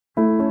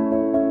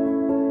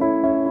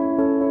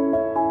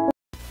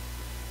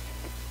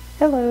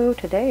Hello,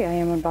 today I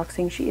am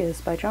unboxing She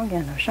Is by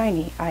Jonghyun of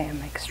SHINee. I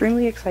am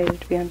extremely excited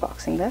to be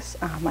unboxing this.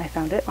 I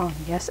found it on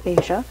Yes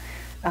Asia.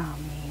 Let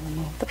me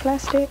remove the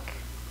plastic.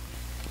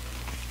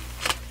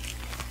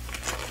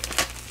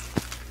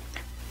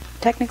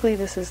 Technically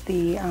this is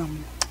the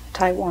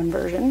Taiwan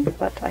version,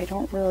 but I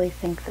don't really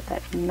think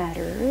that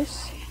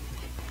matters.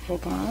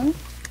 Hold on.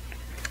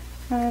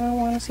 I don't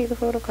want to see the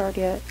photo card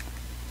yet.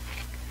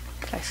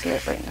 I see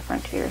it right in the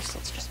front here, so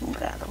let's just move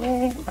it out of the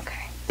way.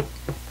 Okay.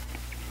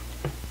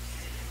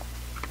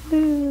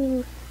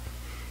 Ooh.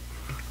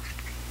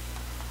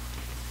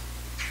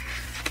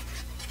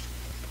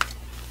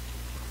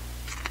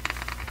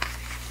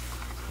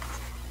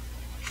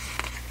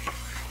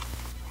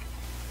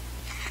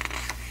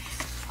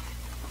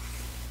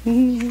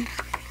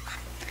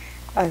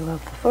 I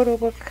love the photo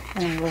book,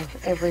 and I love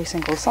every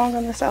single song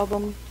on this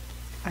album.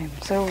 I'm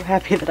so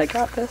happy that I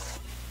got this.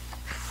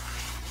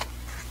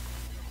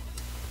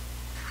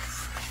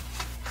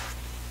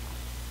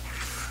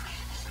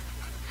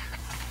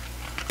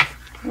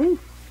 Ooh.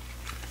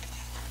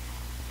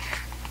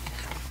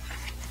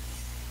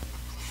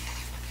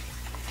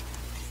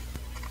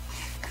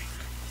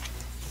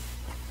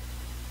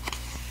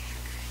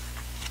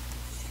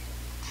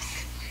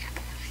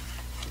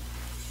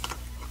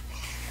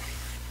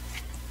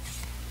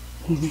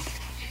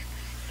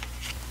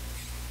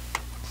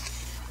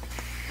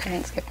 I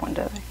didn't skip one,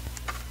 did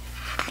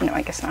I? No,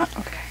 I guess not.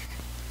 Okay.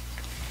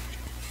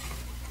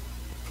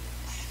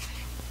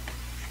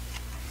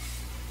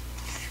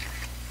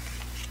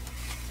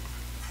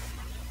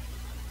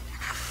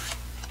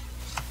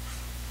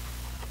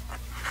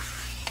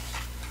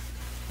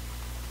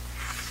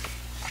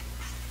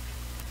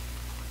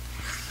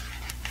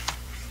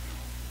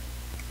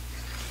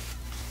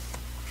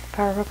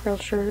 Powerpuff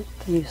Girls shirt,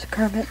 the music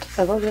Kermit.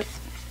 I love it.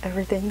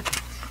 Everything.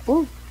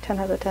 Ooh, 10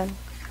 out of 10.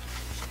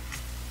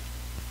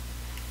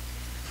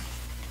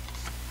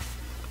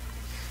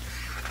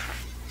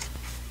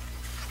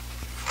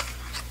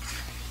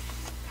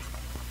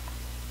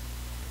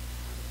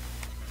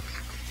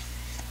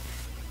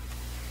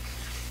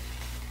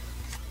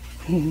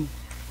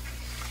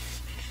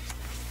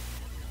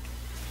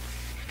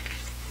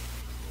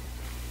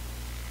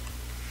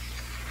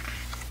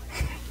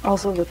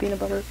 Also the peanut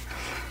butter.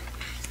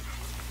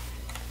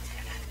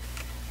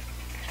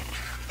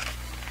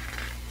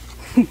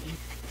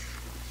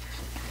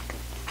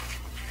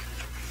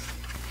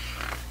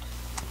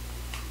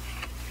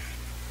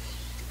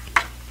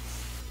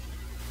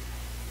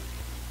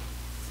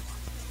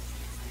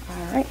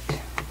 Alright.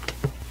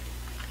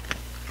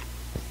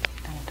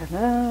 Dun, dun,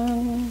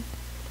 dun.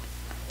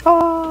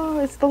 Oh,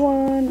 it's the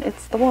one!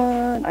 It's the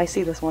one! I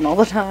see this one all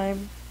the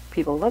time.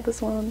 People love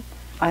this one.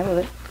 I love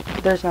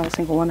it. There's not a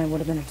single one I would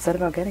have been upset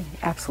about getting.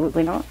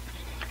 Absolutely not.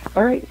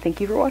 Alright,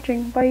 thank you for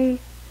watching. Bye!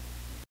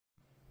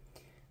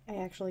 I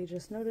actually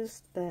just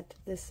noticed that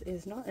this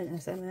is not an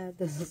SM ad.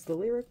 This is the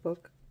lyric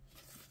book.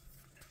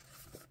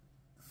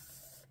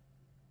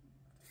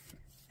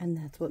 And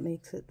that's what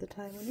makes it the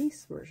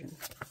Taiwanese version.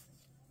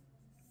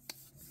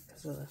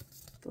 Because of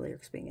the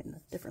lyrics being in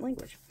a different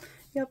language.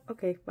 Yep,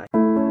 okay, bye.